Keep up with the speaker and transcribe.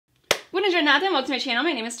Buongiorno and welcome to my channel.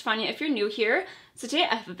 My name is Stefania if you're new here. So today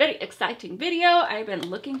I have a very exciting video. I've been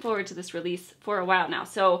looking forward to this release for a while now.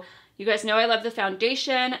 So you guys know I love the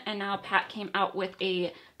foundation, and now Pat came out with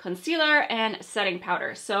a concealer and setting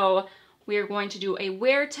powder. So we're going to do a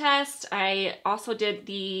wear test. I also did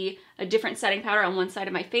a different setting powder on one side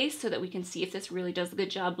of my face so that we can see if this really does a good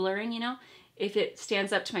job blurring, you know, if it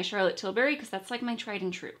stands up to my Charlotte Tilbury, because that's like my tried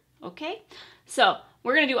and true, okay? So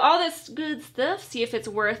we're gonna do all this good stuff, see if it's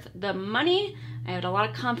worth the money. I had a lot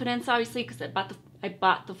of confidence, obviously, because I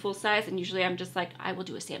bought the full size, and usually I'm just like, I will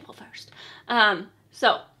do a sample first.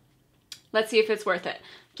 So let's see if it's worth it.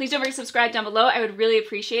 Please don't forget to subscribe down below. I would really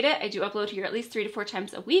appreciate it. I do upload here at least 3 to 4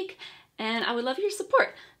 times a week, and I would love your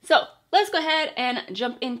support. So let's go ahead and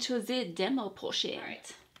jump into the demo portion. All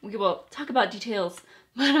right, we will talk about details,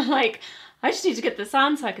 but I'm like, I just need to get this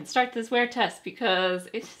on so I can start this wear test because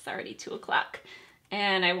it's already 2 o'clock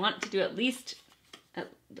and I want to do at least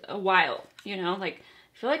a while, you know, like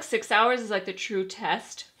I feel like 6 hours is like the true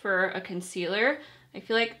test for a concealer. I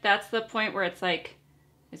feel like that's the point where it's like,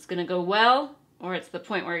 it's gonna go well, or it's the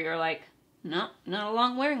point where you're like, no, not a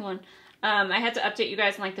long wearing one. I had to update you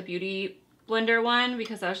guys on like the Beauty Blender one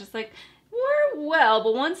because I was just like, we're well,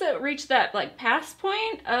 but once it reached that like pass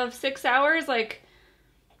point of 6 hours, like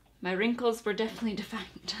my wrinkles were definitely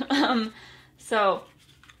defined. So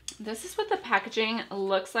this is what the packaging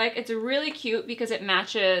looks like. It's really cute because it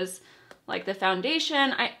matches like the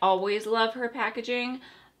foundation. I always love her packaging.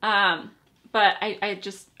 But I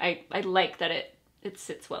like that it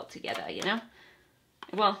sits well together, you know?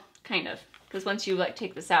 Well, kind of. Because once you like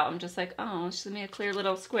take this out, I'm just like, oh, it's just made a clear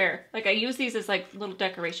little square. Like I use these as like little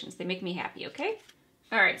decorations. They make me happy, okay?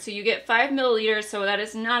 All right, so you get 5 milliliters, so that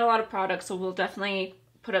is not a lot of product. So we'll definitely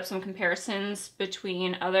put up some comparisons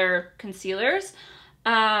between other concealers.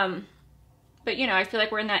 But you know, I feel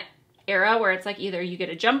like we're in that era where it's like either you get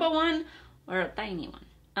a jumbo one or a tiny one.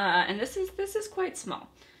 And this is quite small.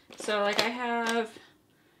 So like I have,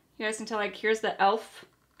 you guys can tell like here's the e.l.f.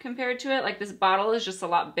 compared to it. Like this bottle is just a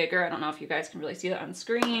lot bigger. I don't know if you guys can really see that on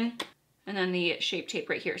screen. And then the Shape Tape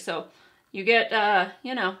right here. So you get,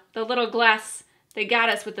 you know, the little glass, they got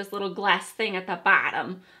us with this little glass thing at the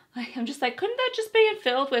bottom. Like, I'm just like, couldn't that just be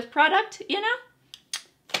filled with product, you know?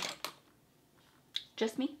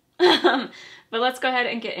 Just me. But let's go ahead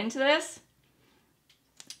and get into this.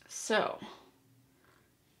 So,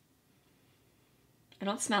 I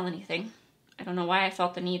don't smell anything. I don't know why I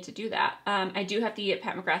felt the need to do that. I do have the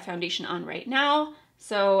Pat McGrath foundation on right now.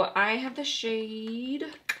 So I have the shade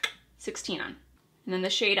 16 on. And then the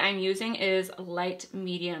shade I'm using is Light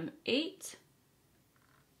Medium 8.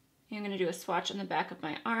 I'm going to do a swatch on the back of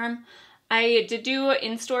my arm. I did do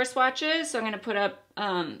in-store swatches, so I'm going to put up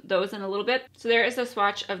those in a little bit. So there is a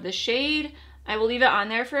swatch of the shade. I will leave it on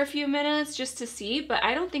there for a few minutes just to see, but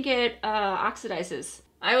I don't think it oxidizes.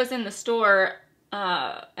 I was in the store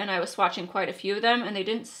and I was swatching quite a few of them, and they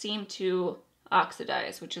didn't seem to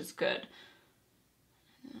oxidize, which is good.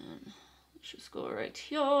 Let's just go right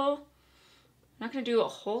here. I'm not going to do a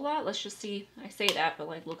whole lot. Let's just see. I say that, but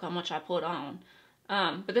like, look how much I put on.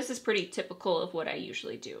 But this is pretty typical of what I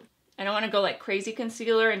usually do. I don't want to go like crazy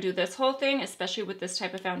concealer and do this whole thing, especially with this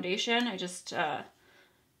type of foundation.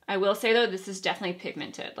 I will say though, this is definitely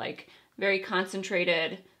pigmented, like very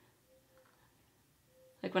concentrated.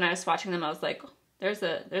 Like when I was swatching them, I was like, there's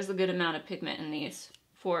a good amount of pigment in these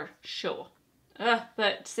for sure.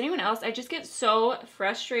 But does anyone else? I just get so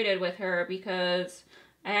frustrated with her because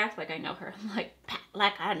I act like I know her. I'm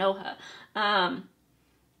like I know her.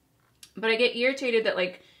 But I get irritated that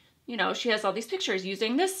like, you know, she has all these pictures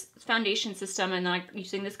using this foundation system and like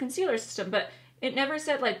using this concealer system, but it never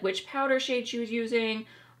said like which powder shade she was using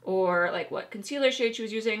or like what concealer shade she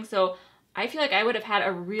was using. So I feel like I would have had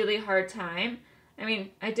a really hard time. I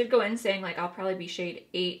mean, I did go in saying like I'll probably be shade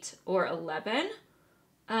 8 or 11.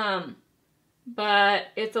 But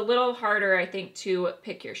it's a little harder, I think, to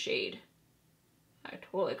pick your shade. I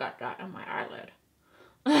totally got that on my eyelid.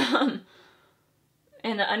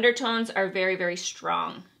 And the undertones are very, very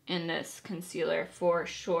strong in this concealer for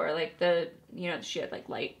sure. Like you know, she had like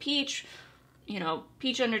light peach, you know,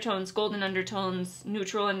 peach undertones, golden undertones,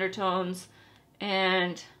 neutral undertones,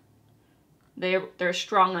 and they're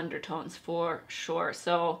strong undertones for sure.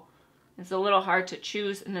 So it's a little hard to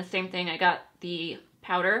choose. And the same thing, I got the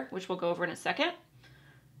powder, which we'll go over in a second.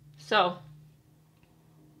 So,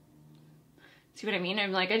 see what I mean?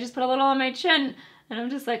 I'm like, I just put a little on my chin, and I'm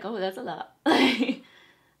just like, oh, that's a lot.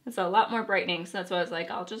 It's a lot more brightening, so that's why I was like,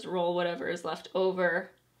 I'll just roll whatever is left over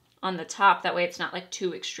on the top. That way it's not like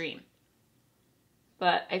too extreme.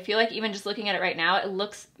 But I feel like even just looking at it right now, it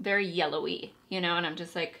looks very yellowy, you know, and I'm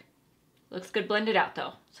just like, Looks good blended out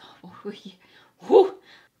though. So, whew.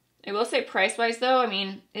 I will say price-wise though, I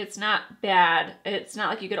mean, it's not bad. It's not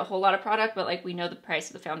like you get a whole lot of product, but like we know the price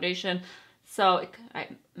of the foundation. So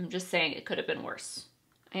I'm just saying it could have been worse.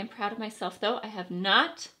 I am proud of myself though. I have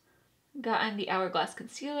not gotten the Hourglass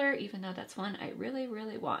Concealer, even though that's one I really,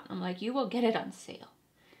 really want. I'm like, you will get it on sale.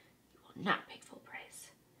 You will not pay full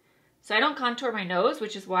price. So I don't contour my nose,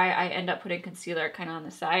 which is why I end up putting concealer kind of on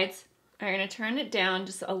the sides. I'm going to turn it down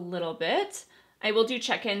just a little bit. I will do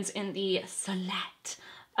check-ins in the Solette.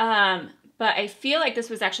 But I feel like this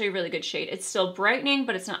was actually a really good shade. It's still brightening,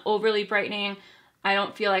 but it's not overly brightening. I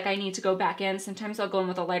don't feel like I need to go back in. Sometimes I'll go in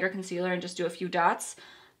with a lighter concealer and just do a few dots.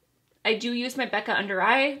 I do use my Becca Under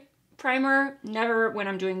Eye primer, never when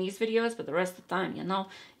I'm doing these videos, but the rest of the time, you know,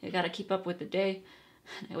 you gotta keep up with the day.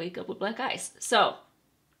 I wake up with black eyes. So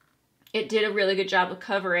it did a really good job of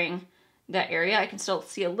covering that area. I can still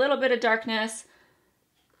see a little bit of darkness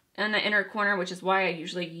in the inner corner, which is why I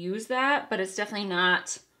usually use that, but it's definitely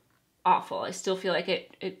not awful. I still feel like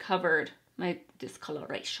it covered my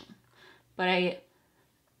discoloration, but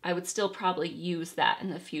I would still probably use that in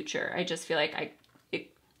the future. I just feel like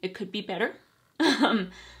it could be better.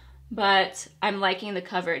 But I'm liking the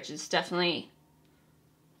coverage. It's definitely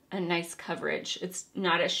a nice coverage. It's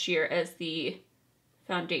not as sheer as the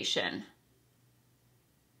foundation.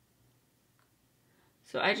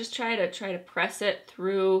 So I just try to press it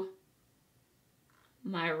through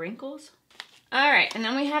my wrinkles. All right, and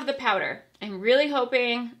then we have the powder. I'm really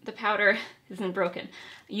hoping the powder isn't broken.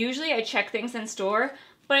 Usually I check things in store,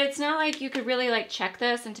 but it's not like you could really like check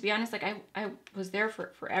this. And to be honest, like I was there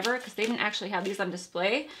for forever because they didn't actually have these on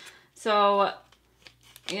display. So,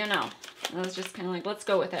 you know, I was just kind of like, let's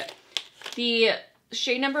go with it. The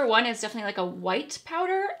shade number 1 is definitely like a white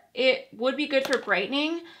powder. It would be good for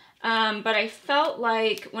brightening, but I felt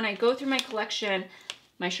like when I go through my collection,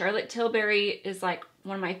 my Charlotte Tilbury is like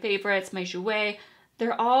one of my favorites, my Jouer,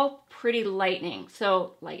 they're all pretty lightening.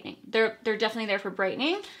 So lightening, they're definitely there for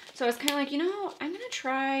brightening. So I was kind of like, you know, I'm gonna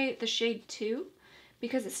try the shade 2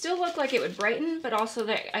 because it still looked like it would brighten, but also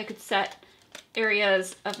that I could set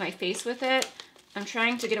areas of my face with it. I'm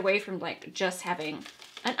trying to get away from like just having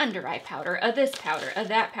an under eye powder, a this powder, a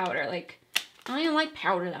that powder. Like I don't even like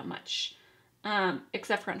powder that much,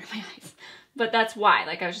 except for under my eyes. But that's why,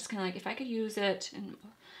 like I was just kind of like, if I could use it, and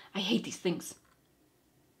I hate these things.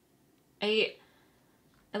 I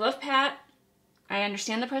love Pat. I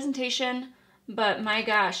understand the presentation, but my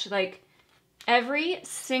gosh, like every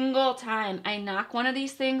single time I knock one of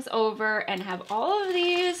these things over and have all of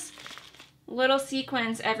these little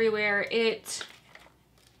sequins everywhere,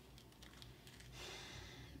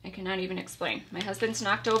 I cannot even explain. My husband's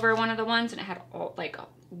knocked over one of the ones and it had all like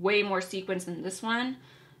way more sequins than this one,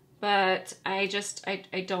 but I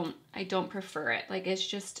don't prefer it. Like it's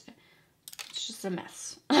just a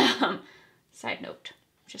mess. Side note,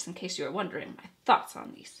 just in case you were wondering my thoughts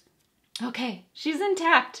on these. Okay, she's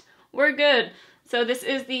intact. We're good. So this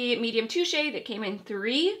is the medium 2 shade that came in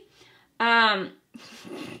 3.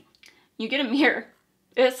 You get a mirror.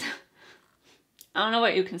 I don't know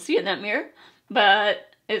what you can see in that mirror,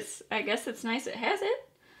 but I guess it's nice it has it.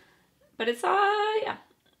 But it's, yeah.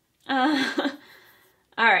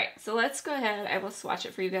 All right, so let's go ahead. I will swatch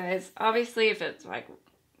it for you guys. Obviously, if it's like,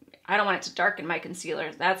 I don't want it to darken my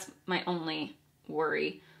concealer. That's my only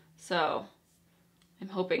worry. So I'm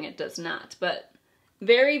hoping it does not, but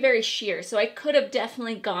very, very sheer. So I could have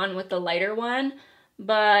definitely gone with the lighter one,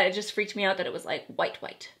 but it just freaked me out that it was like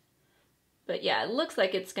white. But yeah, it looks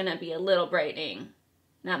like it's gonna be a little brightening.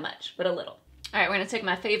 Not much, but a little. All right, we're gonna take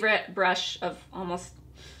my favorite brush of almost,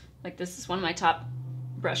 like this is one of my top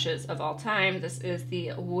brushes of all time. This is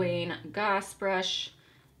the Wayne Goss brush.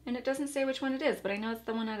 And it doesn't say which one it is, but I know it's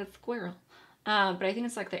the one out of Squirrel. But I think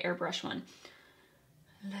it's like the airbrush one.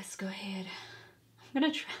 Let's go ahead. I'm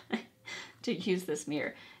gonna try to use this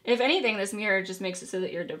mirror. If anything, this mirror just makes it so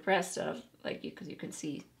that you're depressed of like because you can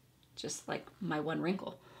see just like my one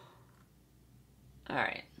wrinkle. All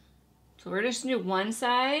right, so we're just gonna do one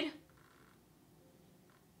side.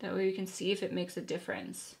 That way we can see if it makes a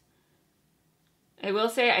difference. I will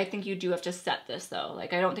say I think you do have to set this though.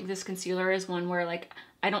 Like I don't think this concealer is one where like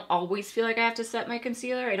I don't always feel like I have to set my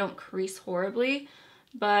concealer. I don't crease horribly,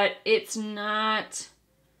 but it's not,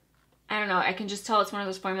 I don't know. I can just tell it's one of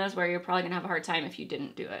those formulas where you're probably gonna have a hard time if you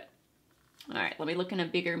didn't do it. All right, let me look in a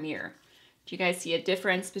bigger mirror. Do you guys see a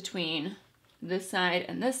difference between this side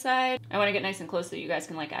and this side? I wanna get nice and close so you guys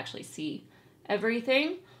can like actually see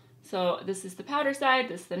everything. So this is the powder side,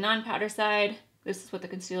 this is the non-powder side. This is what the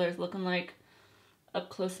concealer is looking like up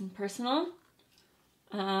close and personal.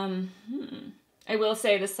 I will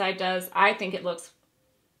say this side does, I think it looks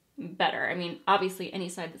better. I mean, obviously any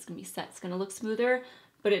side that's gonna be set is gonna look smoother,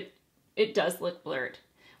 but it does look blurred.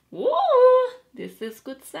 Whoa, this is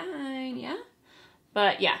good sign, yeah?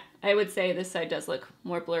 But yeah, I would say this side does look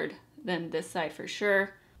more blurred than this side for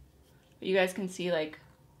sure. But you guys can see, like,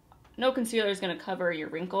 no concealer is gonna cover your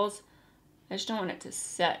wrinkles. I just don't want it to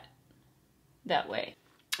set that way.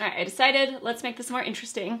 All right, I decided let's make this more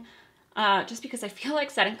interesting. Just because I feel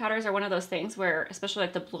like setting powders are one of those things where, especially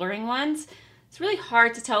like the blurring ones, it's really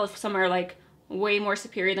hard to tell if some are like way more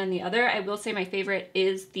superior than the other. I will say my favorite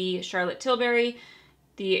is the Charlotte Tilbury,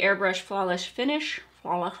 the Airbrush Flawless Finish.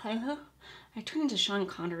 I turn into Sean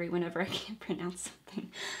Connery whenever I can't pronounce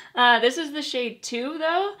something. This is the shade 2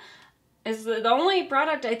 though. Is the only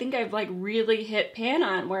product I think I've like really hit pan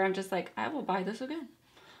on where I'm just like, I will buy this again.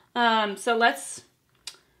 So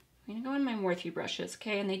I'm gonna go in my Morphe brushes,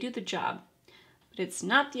 okay? And they do the job, but it's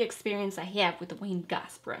not the experience I have with the Wayne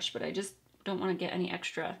Goss brush, but I just don't want to get any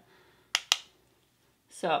extra.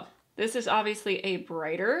 So this is obviously a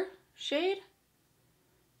brighter shade,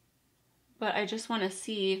 but I just want to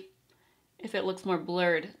see if it looks more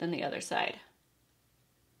blurred than the other side.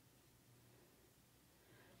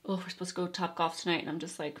 Oh, we're supposed to go Topgolf tonight, and I'm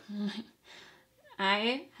just like,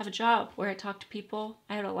 I have a job where I talk to people.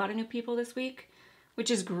 I had a lot of new people this week, which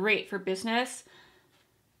is great for business,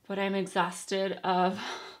 but I'm exhausted of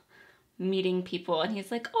meeting people. And he's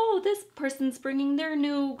like, oh, this person's bringing their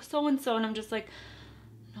new so-and-so. And I'm just like,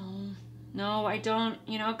 no, I don't,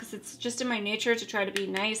 you know, because it's just in my nature to try to be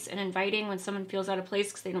nice and inviting when someone feels out of place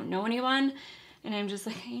because they don't know anyone. And I'm just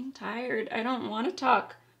like, I'm tired. I don't want to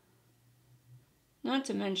talk. Not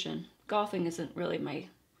to mention, golfing isn't really my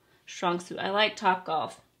strong suit. I like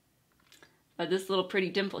Topgolf, but this little pretty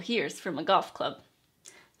dimple here is from a golf club.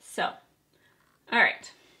 So, all right.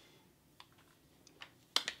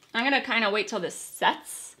 I'm gonna kind of wait till this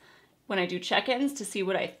sets when I do check-ins to see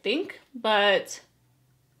what I think, but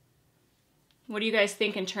what do you guys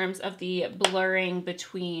think in terms of the blurring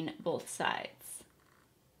between both sides?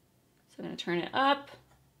 So I'm gonna turn it up,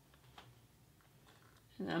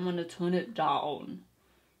 and then I'm gonna turn it down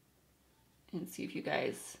and see if you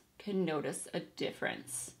guys can notice a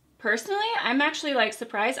difference. Personally, I'm actually like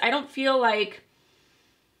surprised. I don't feel like,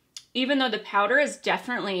 even though the powder is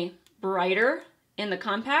definitely brighter in the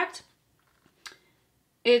compact,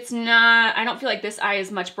 it's not, I don't feel like this eye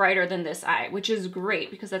is much brighter than this eye, which is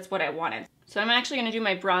great because that's what I wanted. So I'm actually gonna do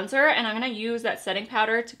my bronzer, and I'm gonna use that setting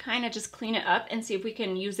powder to kind of just clean it up and see if we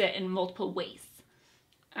can use it in multiple ways.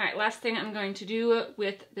 All right, last thing I'm going to do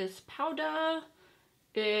with this powder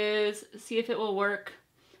is see if it will work.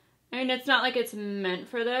 I mean, it's not like it's meant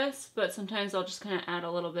for this, but sometimes I'll just kind of add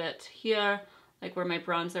a little bit here, like where my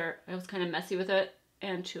bronzer, I was kind of messy with it,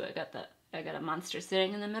 and too, I got a monster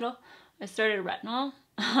sitting in the middle. I started retinol,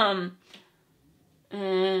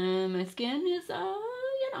 and my skin is,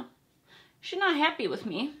 you know, she's not happy with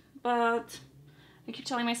me, but I keep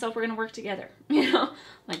telling myself we're gonna work together, you know?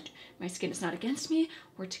 Like, my skin is not against me,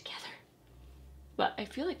 we're together. But I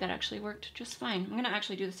feel like that actually worked just fine. I'm gonna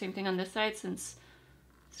actually do the same thing on this side since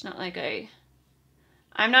it's not like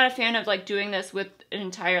I'm not a fan of like doing this with an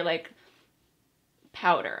entire like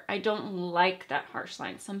powder. I don't like that harsh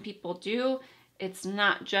line. Some people do. It's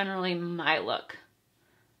not generally my look.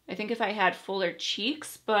 I think if I had fuller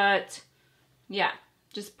cheeks, but yeah,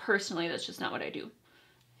 just personally, that's just not what I do.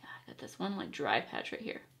 Yeah, I got this one like dry patch right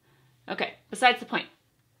here. Okay, besides the point.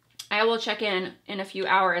 I will check in a few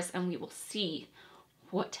hours and we will see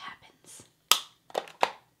what happens.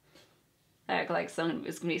 I act like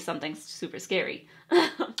it's gonna be something super scary.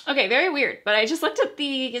 Okay, very weird, but I just looked at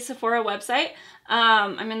the Sephora website.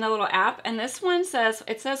 I'm in the little app, and this one says,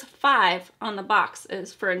 it says 5 on the box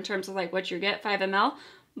is for in terms of like what you get, 5 ml,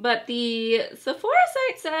 but the Sephora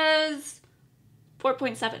site says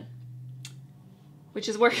 4.7, which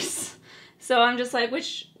is worse. So I'm just like,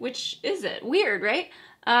 which is it? Weird, right?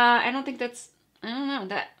 I don't think that's, I don't know,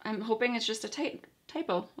 that I'm hoping it's just a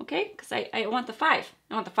typo, okay? Because I want the 5.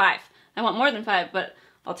 I want the 5. I want more than 5, but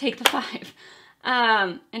I'll take the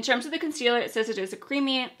 5. In terms of the concealer, it says it is a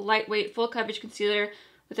creamy, lightweight, full coverage concealer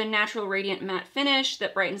with a natural radiant matte finish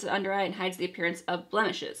that brightens the under eye and hides the appearance of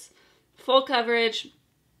blemishes. Full coverage,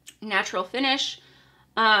 natural finish.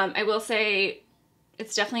 I will say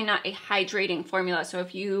it's definitely not a hydrating formula. So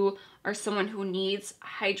if you are someone who needs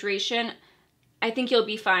hydration, I think you'll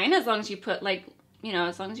be fine as long as you put like, you know,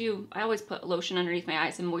 as long as you, I always put lotion underneath my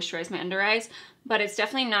eyes and moisturize my under eyes, but it's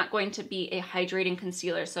definitely not going to be a hydrating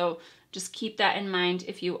concealer. So just keep that in mind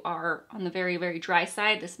if you are on the very, very dry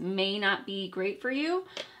side. This may not be great for you,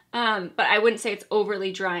 but I wouldn't say it's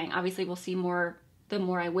overly drying. Obviously we'll see more the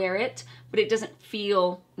more I wear it, but it doesn't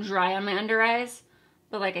feel dry on my under eyes.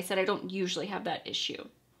 But like I said, I don't usually have that issue. All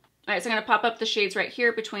right, so I'm gonna pop up the shades right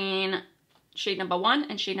here between shade number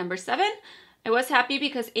 1 and shade number 7. I was happy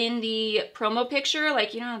because in the promo picture,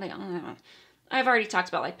 like, you know, I've already talked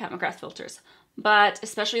about like Pat McGrath filters, but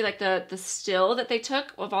especially like the still that they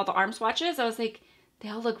took of all the arm swatches, I was like, they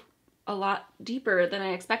all look a lot deeper than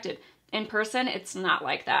I expected. In person, it's not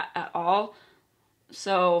like that at all.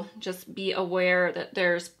 So just be aware that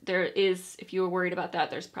there is, if you were worried about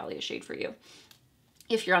that, there's probably a shade for you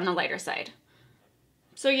if you're on the lighter side.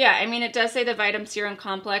 So yeah, I mean, it does say the Vitamin Serum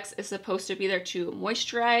Complex is supposed to be there to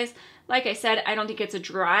moisturize. Like I said, I don't think it's a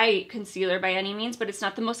dry concealer by any means, but it's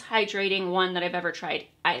not the most hydrating one that I've ever tried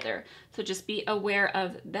either. So just be aware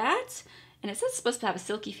of that. And it says it's supposed to have a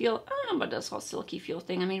silky feel. I don't know about this whole silky feel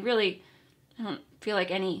thing. I mean, really, I don't feel like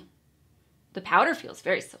the powder feels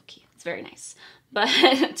very silky. It's very nice. But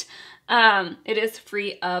it is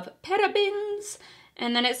free of parabens.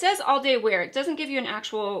 And then it says all day wear. It doesn't give you an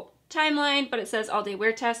actual timeline, but it says all day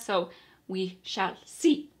wear test, so we shall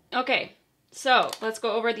see. Okay, so let's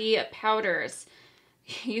go over the powders.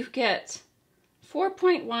 You get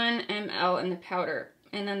 4.1 ml in the powder,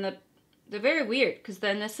 and then they're very weird because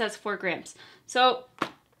then this says 4 grams. So,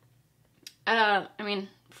 I mean,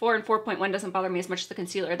 4 and 4.1 doesn't bother me as much as the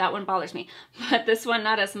concealer. That one bothers me, but this one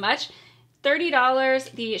not as much.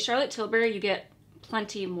 $30. The Charlotte Tilbury, you get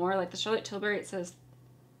plenty more. Like the Charlotte Tilbury, it says,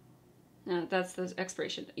 no, that's the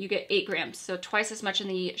expiration. You get 8 grams, so twice as much in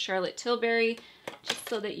the Charlotte Tilbury, just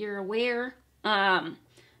so that you're aware.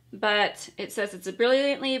 But it says it's a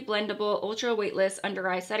brilliantly blendable, ultra weightless under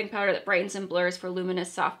eye setting powder that brightens and blurs for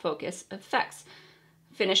luminous soft focus effects.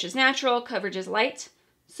 Finish is natural, coverage is light.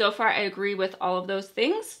 So far, I agree with all of those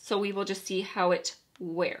things, so we will just see how it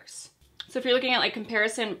wears. So if you're looking at like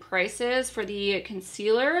comparison prices for the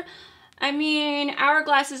concealer, I mean,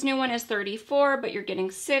 Hourglass's new one is $34, but you're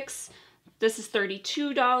getting 6. This is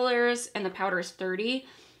 $32 and the powder is $30.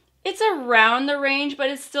 It's around the range, but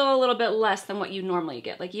it's still a little bit less than what you normally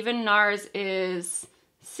get. Like even NARS is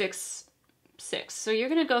 $6. So you're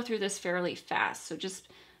gonna go through this fairly fast. So just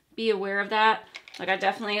be aware of that. Like I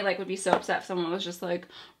definitely like would be so upset if someone was just like,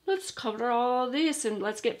 let's cover all this and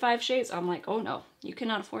let's get 5 shades. I'm like, oh no, you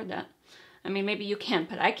cannot afford that. I mean, maybe you can,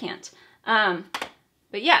 but I can't.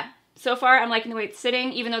 But yeah, so far I'm liking the way it's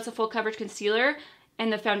sitting, even though it's a full coverage concealer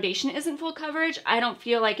and the foundation isn't full coverage. I don't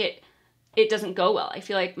feel like it doesn't go well. I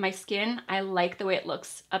feel like my skin, I like the way it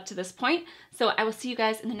looks up to this point. So I will see you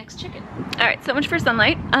guys in the next chicken. All right, so much for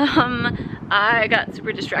sunlight. I got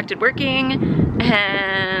super distracted working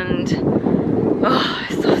and oh,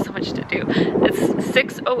 I still have so much to do. It's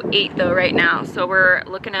 6:08 though right now. So we're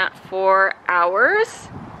looking at 4 hours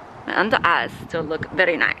and the eyes still look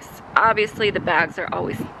very nice. Obviously the bags are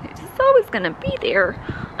always, they're just always gonna be there.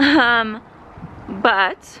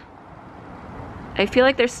 But I feel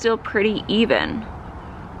like they're still pretty even.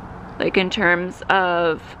 Like in terms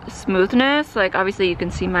of smoothness, like obviously you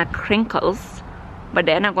can see my crinkles, but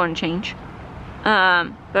they're not going to change.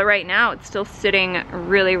 But right now it's still sitting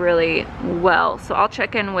really, really well. So I'll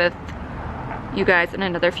check in with you guys in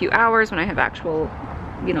another few hours when I have actual,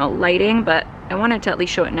 you know, lighting, but I wanted to at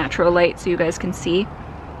least show it natural light so you guys can see.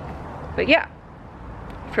 But yeah,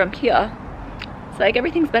 from here, it's like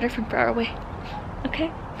everything's better from far away.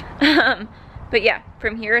 Okay. But yeah,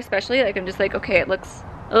 from here especially, like I'm just like, okay, it looks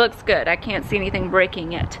good. I can't see anything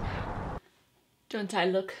breaking yet. Don't I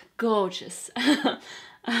look gorgeous? I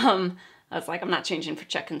was like, I'm not changing for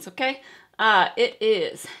check-ins, okay? It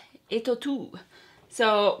is 8:02.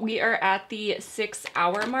 So we are at the 6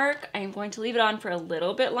 hour mark. I'm going to leave it on for a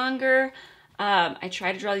little bit longer. I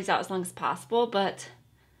try to draw these out as long as possible, but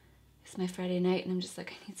it's my Friday night and I'm just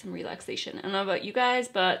like, I need some relaxation. I don't know about you guys,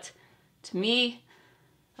 but to me,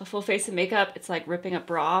 a full face of makeup, it's like ripping a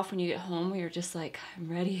bra off when you get home where you're just like, I'm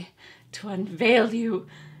ready to unveil you.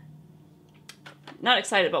 Not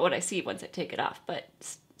excited about what I see once I take it off, but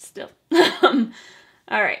still.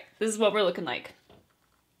 All right, this is what we're looking like.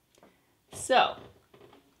 So,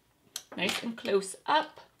 nice and close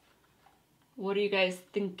up. What are you guys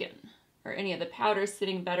thinking? Are any of the powders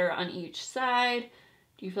sitting better on each side?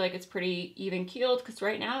 Do you feel like it's pretty even keeled? Because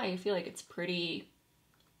right now I feel like it's pretty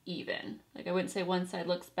even. Like I wouldn't say one side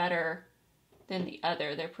looks better than the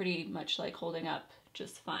other. They're pretty much like holding up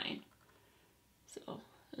just fine. So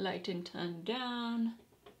light and turn down.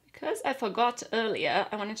 Because I forgot earlier,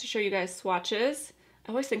 I wanted to show you guys swatches. I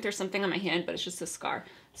always think there's something on my hand, but it's just a scar.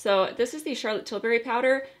 So this is the Charlotte Tilbury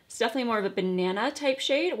powder. It's definitely more of a banana type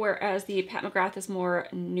shade, whereas the Pat McGrath is more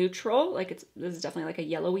neutral. Like this is definitely like a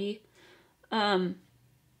yellowy, on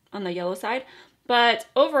the yellow side. But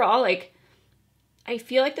overall, like I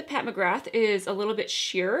feel like the Pat McGrath is a little bit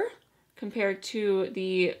sheer compared to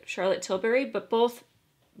the Charlotte Tilbury, but both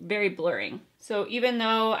very blurring. So even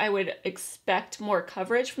though I would expect more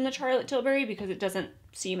coverage from the Charlotte Tilbury because it doesn't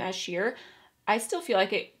seem as sheer, I still feel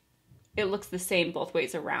like it looks the same both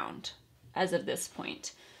ways around as of this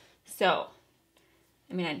point. So,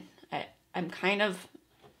 I mean, I'm kind of,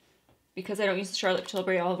 because I don't use the Charlotte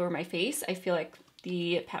Tilbury all over my face, I feel like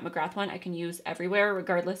the Pat McGrath one I can use everywhere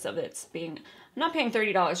regardless of its being, I'm not paying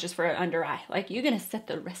 $30 just for an under eye. Like, you're gonna set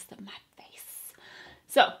the rest of my face.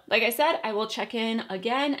 So, like I said, I will check in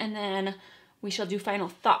again and then we shall do final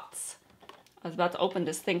thoughts. I was about to open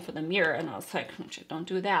this thing for the mirror and I was like, don't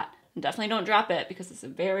do that. And definitely don't drop it because it's a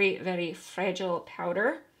very, very fragile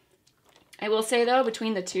powder. I will say though,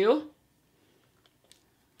 between the two,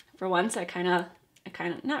 for once, I kind of,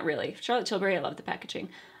 not really. Charlotte Tilbury, I love the packaging.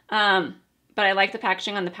 But I like the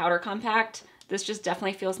packaging on the powder compact. This just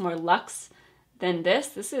definitely feels more luxe than this.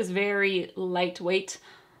 This is very lightweight,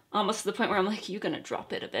 almost to the point where I'm like, you're gonna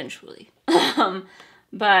drop it eventually.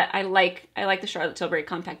 But I like the Charlotte Tilbury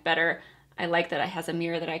compact better. I like that it has a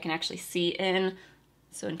mirror that I can actually see in.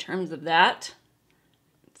 So in terms of that,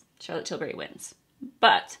 Charlotte Tilbury wins.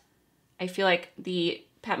 But I feel like the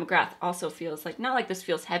Pat McGrath also feels like, not like this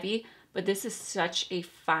feels heavy, but this is such a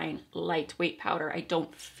fine, lightweight powder. I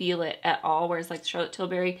don't feel it at all, whereas like the Charlotte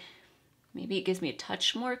Tilbury, maybe it gives me a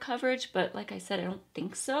touch more coverage, but like I said, I don't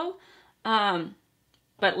think so. But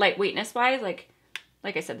lightweightness-wise, like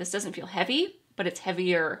I said, this doesn't feel heavy, but it's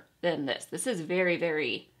heavier than this. This is very,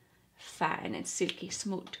 very fine and silky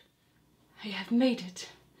smooth. I have made it.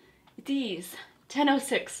 It is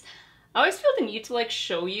 10:06. I always feel the need to like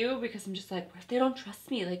show you because I'm just like, what if they don't trust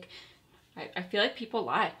me? Like, I feel like people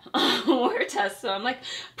lie on wear tests, so I'm like,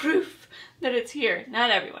 proof that it's here. Not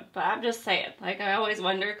everyone, but I'm just saying. Like, I always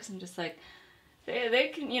wonder because I'm just like,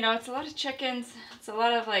 they can, you know, it's a lot of chickens. It's a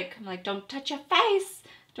lot of like, I'm like, don't touch your face.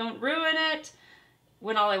 Don't ruin it.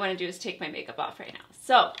 When all I want to do is take my makeup off right now.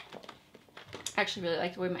 So, I actually really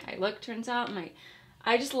like the way my eye look turns out.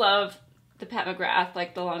 I just love the Pat McGrath.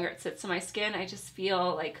 Like, the longer it sits on my skin, I just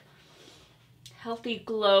feel like healthy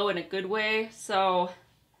glow in a good way. So,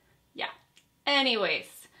 yeah. Anyways,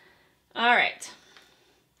 all right.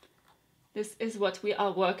 This is what we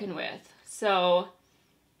are working with. So,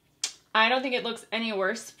 I don't think it looks any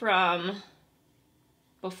worse from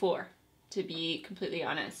before, to be completely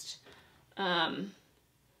honest.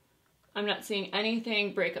 I'm not seeing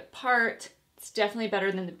anything break apart. It's definitely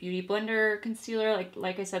better than the Beauty Blender concealer.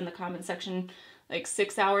 Like I said in the comment section, like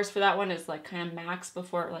 6 hours for that one is like kind of max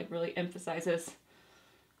before it like really emphasizes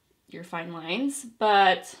your fine lines.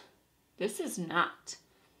 But this is not.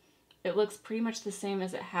 It looks pretty much the same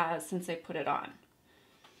as it has since I put it on.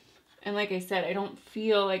 And like I said, I don't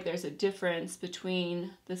feel like there's a difference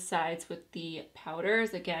between the sides with the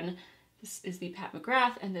powders. Again, this is the Pat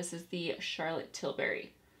McGrath and this is the Charlotte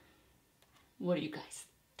Tilbury. What do you guys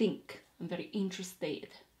think? I'm very interested.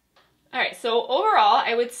 All right, so overall,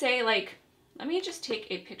 I would say like, let me just take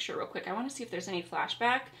a picture real quick. I want to see if there's any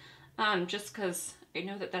flashback, just because I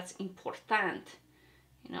know that that's important,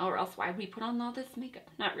 you know, or else why would we put on all this makeup?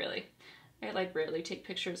 Not really. I like rarely take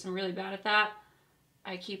pictures. I'm really bad at that.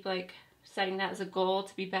 I keep like setting that as a goal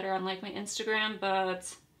to be better on like my Instagram,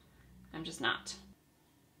 but I'm just not.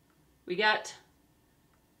 We got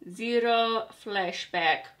 0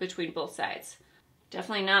 flashback between both sides.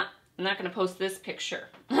 Definitely not, I'm not gonna post this picture.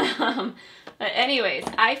 But anyways,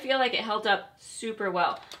 I feel like it held up super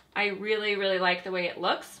well. I really, really like the way it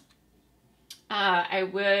looks.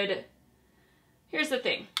 Here's the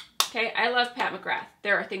thing, okay? I love Pat McGrath.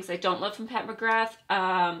 There are things I don't love from Pat McGrath.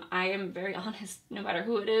 I am very honest, no matter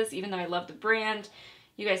who it is, even though I love the brand.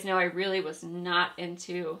 You guys know I really was not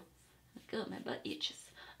into, oh, my butt itches.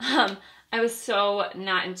 I was so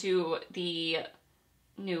not into the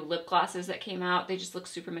new lip glosses that came out. They just look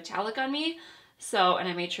super metallic on me. So, and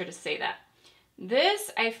I made sure to say that. This,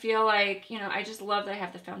 I feel like, you know, I just love that I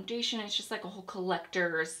have the foundation. It's just like a whole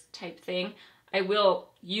collector's type thing. I will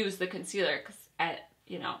use the concealer because,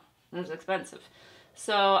 you know, it's expensive.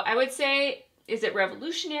 So I would say, is it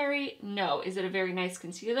revolutionary? No. Is it a very nice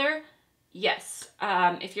concealer? Yes.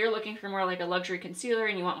 If you're looking for more like a luxury concealer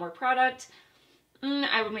and you want more product,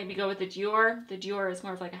 I would maybe go with the Dior. The Dior is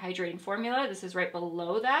more of like a hydrating formula. This is right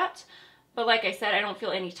below that. But like I said, I don't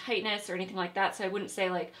feel any tightness or anything like that. So I wouldn't say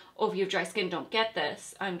like, oh, if you have dry skin, don't get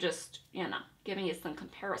this. I'm just, you know, giving you some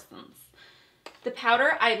comparisons. The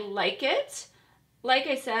powder, I like it. Like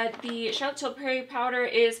I said, the Charlotte Tilbury powder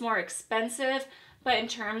is more expensive. But in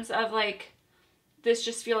terms of like, this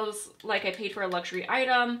just feels like I paid for a luxury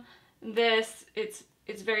item. This, it's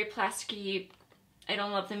very plasticky. I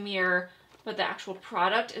don't love the mirror. But the actual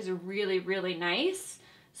product is really, really nice.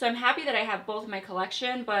 So I'm happy that I have both in my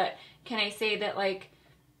collection, but can I say that, like,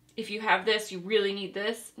 if you have this, you really need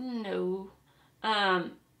this? No.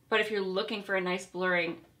 But if you're looking for a nice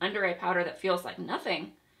blurring under eye powder that feels like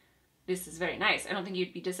nothing, this is very nice. I don't think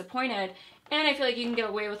you'd be disappointed. And I feel like you can get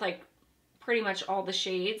away with like pretty much all the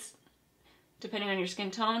shades depending on your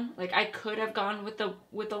skin tone. Like I could have gone with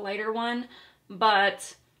the lighter one,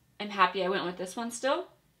 but I'm happy I went with this one still.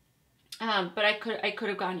 But I could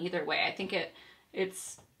have gone either way. I think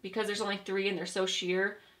it's because there's only 3 and they're so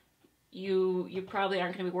sheer, you probably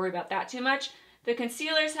aren't going to be worried about that too much. The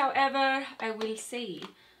concealers, however, I will say,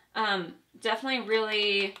 definitely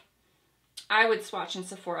really, I would swatch in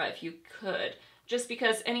Sephora if you could, just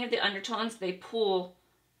because any of the undertones, they pull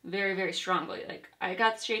very, very strongly. Like I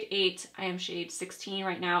got shade 8, I am shade 16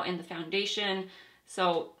 right now in the foundation,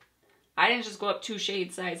 so I didn't just go up 2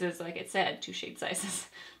 shade sizes, like it said, 2 shade sizes,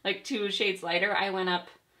 like 2 shades lighter. I went up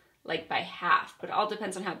like by half, but it all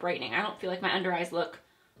depends on how brightening. I don't feel like my under eyes look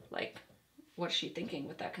like, what is she thinking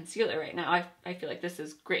with that concealer right now? I feel like this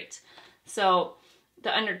is great. So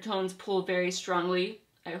the undertones pull very strongly.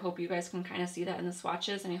 I hope you guys can kind of see that in the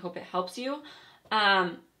swatches, and I hope it helps you.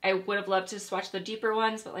 I would have loved to swatch the deeper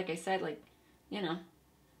ones, but like I said, like, you know,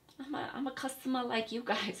 I'm a customer like you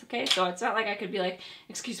guys, okay? So it's not like I could be like,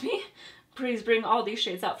 excuse me, please bring all these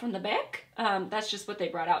shades out from the back. That's just what they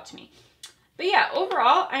brought out to me. But yeah,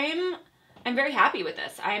 overall, I'm very happy with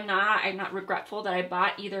this. I'm not regretful that I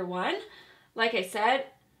bought either one. Like I said,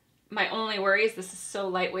 my only worry is this is so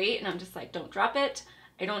lightweight, and I'm just like, don't drop it.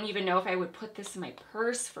 I don't even know if I would put this in my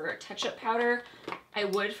purse for a touch-up powder. I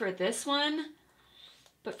would for this one.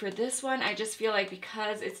 But for this one, I just feel like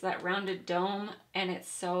because it's that rounded dome and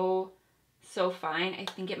it's so fine, I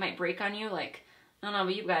think it might break on you. Like, I don't know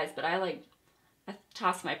about you guys, but I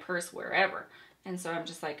toss my purse wherever. And so I'm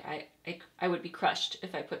just like, I would be crushed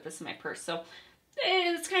if I put this in my purse. So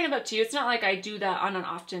it's kind of up to you. It's not like I do that on an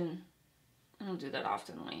often, I don't do that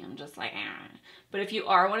oftenly. I'm just like, eh. But if you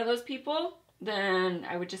are one of those people, then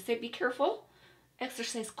I would just say be careful.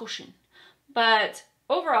 Exercise caution. But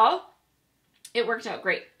overall, it worked out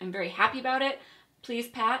great. I'm very happy about it. Please,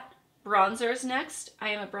 Pat, bronzers next. I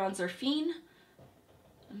am a bronzer fiend.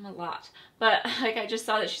 I'm a lot. But like I just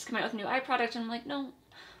saw that she's coming out with a new eye product, and I'm like, no,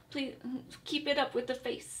 please keep it up with the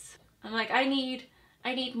face. I'm like, I need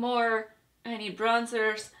more. I need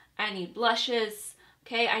bronzers. I need blushes.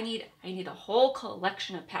 Okay, I need a whole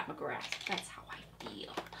collection of Pat McGrath. That's how I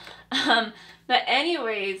feel. But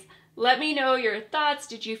anyways, let me know your thoughts.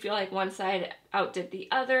 Did you feel like one side outdid the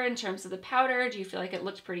other in terms of the powder? Do you feel like it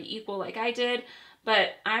looked pretty equal like I did?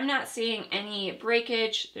 But I'm not seeing any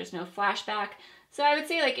breakage. There's no flashback. So I would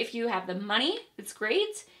say, like, if you have the money, it's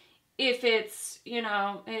great. If it's, you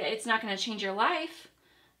know, it's not going to change your life,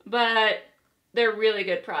 but they're really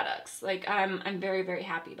good products. Like, I'm very, very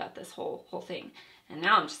happy about this whole thing. And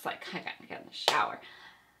now I'm just like, I gotta get in the shower.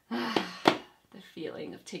 The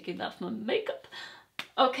feeling of taking off my makeup.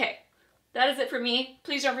 Okay, that is it for me.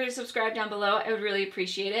 Please don't forget to subscribe down below. I would really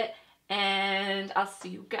appreciate it. And I'll see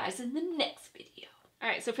you guys in the next video.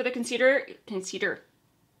 Alright, so for the concealer,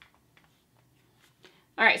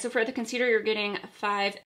 Alright, so for the concealer, you're getting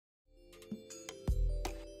 5